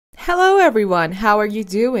Hello everyone, how are you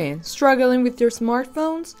doing? Struggling with your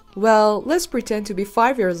smartphones? Well, let's pretend to be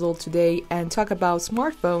 5 years old today and talk about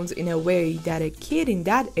smartphones in a way that a kid in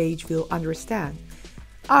that age will understand.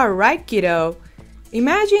 Alright kiddo,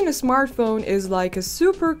 imagine a smartphone is like a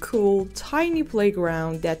super cool tiny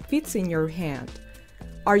playground that fits in your hand.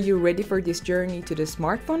 Are you ready for this journey to the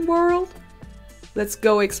smartphone world? Let's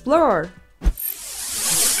go explore!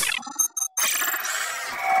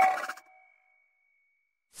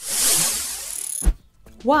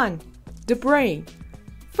 1. The brain.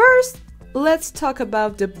 First, let's talk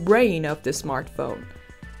about the brain of the smartphone.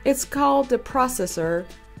 It's called the processor,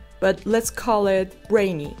 but let's call it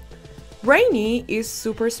Brainy. Brainy is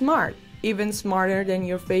super smart, even smarter than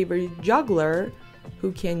your favorite juggler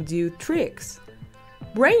who can do tricks.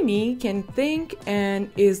 Brainy can think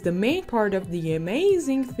and is the main part of the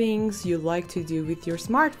amazing things you like to do with your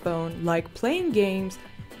smartphone, like playing games,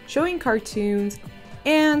 showing cartoons,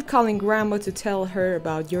 and calling grandma to tell her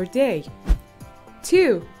about your day.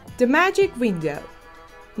 2. The magic window.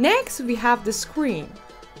 Next, we have the screen,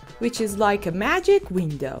 which is like a magic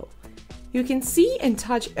window. You can see and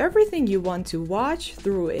touch everything you want to watch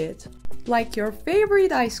through it, like your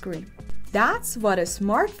favorite ice cream. That's what a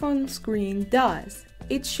smartphone screen does.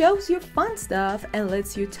 It shows you fun stuff and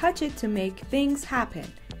lets you touch it to make things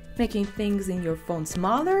happen, making things in your phone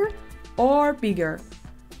smaller or bigger.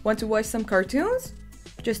 Want to watch some cartoons?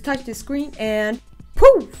 Just touch the screen and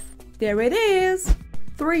poof! There it is!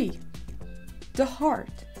 3. The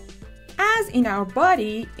heart. As in our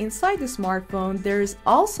body, inside the smartphone, there's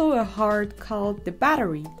also a heart called the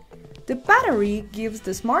battery. The battery gives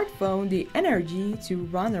the smartphone the energy to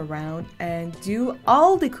run around and do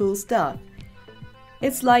all the cool stuff.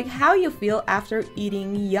 It's like how you feel after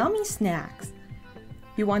eating yummy snacks.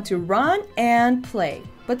 You want to run and play,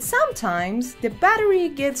 but sometimes the battery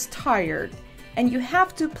gets tired and you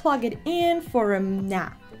have to plug it in for a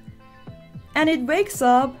nap. And it wakes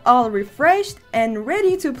up all refreshed and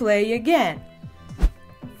ready to play again.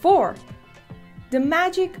 4. The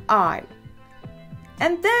magic eye.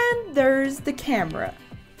 And then there's the camera,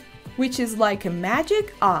 which is like a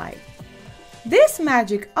magic eye. This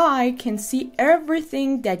magic eye can see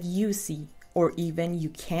everything that you see, or even you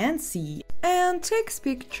can't see, and takes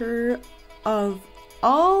picture of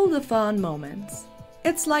all the fun moments.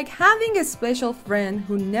 It's like having a special friend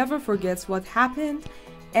who never forgets what happened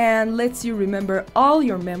and lets you remember all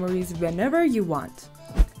your memories whenever you want.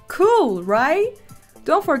 Cool, right?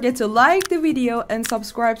 Don't forget to like the video and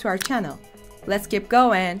subscribe to our channel. Let's keep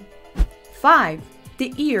going. 5.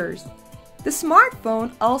 The ears. The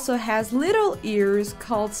smartphone also has little ears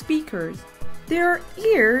called speakers. They're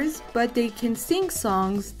ears, but they can sing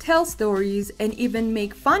songs, tell stories, and even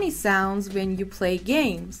make funny sounds when you play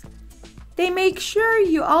games. They make sure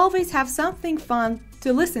you always have something fun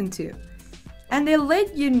to listen to. And they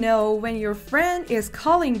let you know when your friend is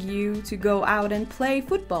calling you to go out and play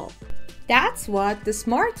football. That's what the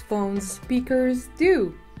smartphone's speakers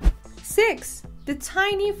do. 6. The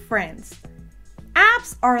tiny friends.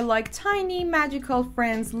 Apps are like tiny magical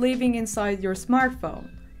friends living inside your smartphone.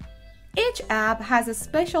 Each app has a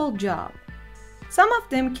special job. Some of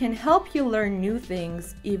them can help you learn new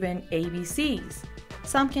things, even ABCs.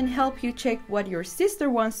 Some can help you check what your sister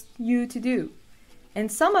wants you to do.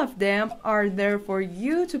 And some of them are there for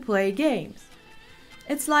you to play games.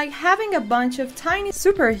 It's like having a bunch of tiny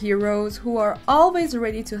superheroes who are always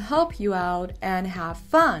ready to help you out and have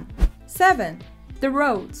fun. 7. The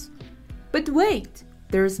roads. But wait,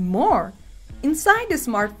 there's more. Inside the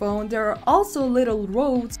smartphone, there are also little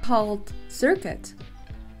roads called circuits.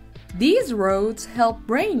 These roads help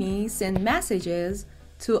Brainy send messages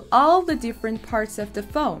to all the different parts of the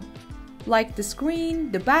phone, like the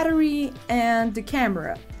screen, the battery, and the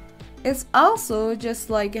camera. It's also just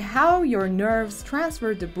like how your nerves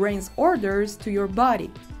transfer the brain's orders to your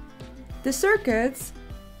body. The circuits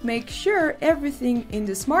make sure everything in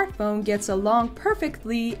the smartphone gets along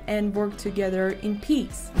perfectly and work together in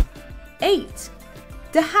peace. 8.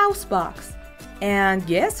 The house box. And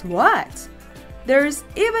guess what? There's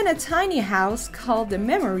even a tiny house called the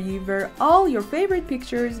memory where all your favorite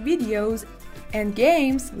pictures, videos, and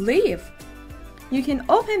games live. You can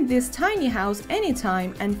open this tiny house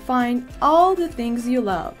anytime and find all the things you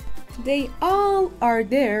love. They all are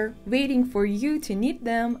there waiting for you to need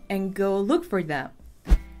them and go look for them.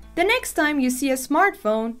 The next time you see a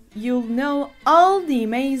smartphone, you'll know all the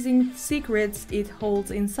amazing secrets it holds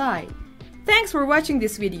inside. Thanks for watching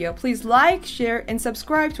this video. Please like, share, and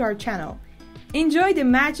subscribe to our channel. Enjoy the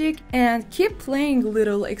magic and keep playing,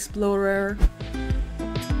 little explorer.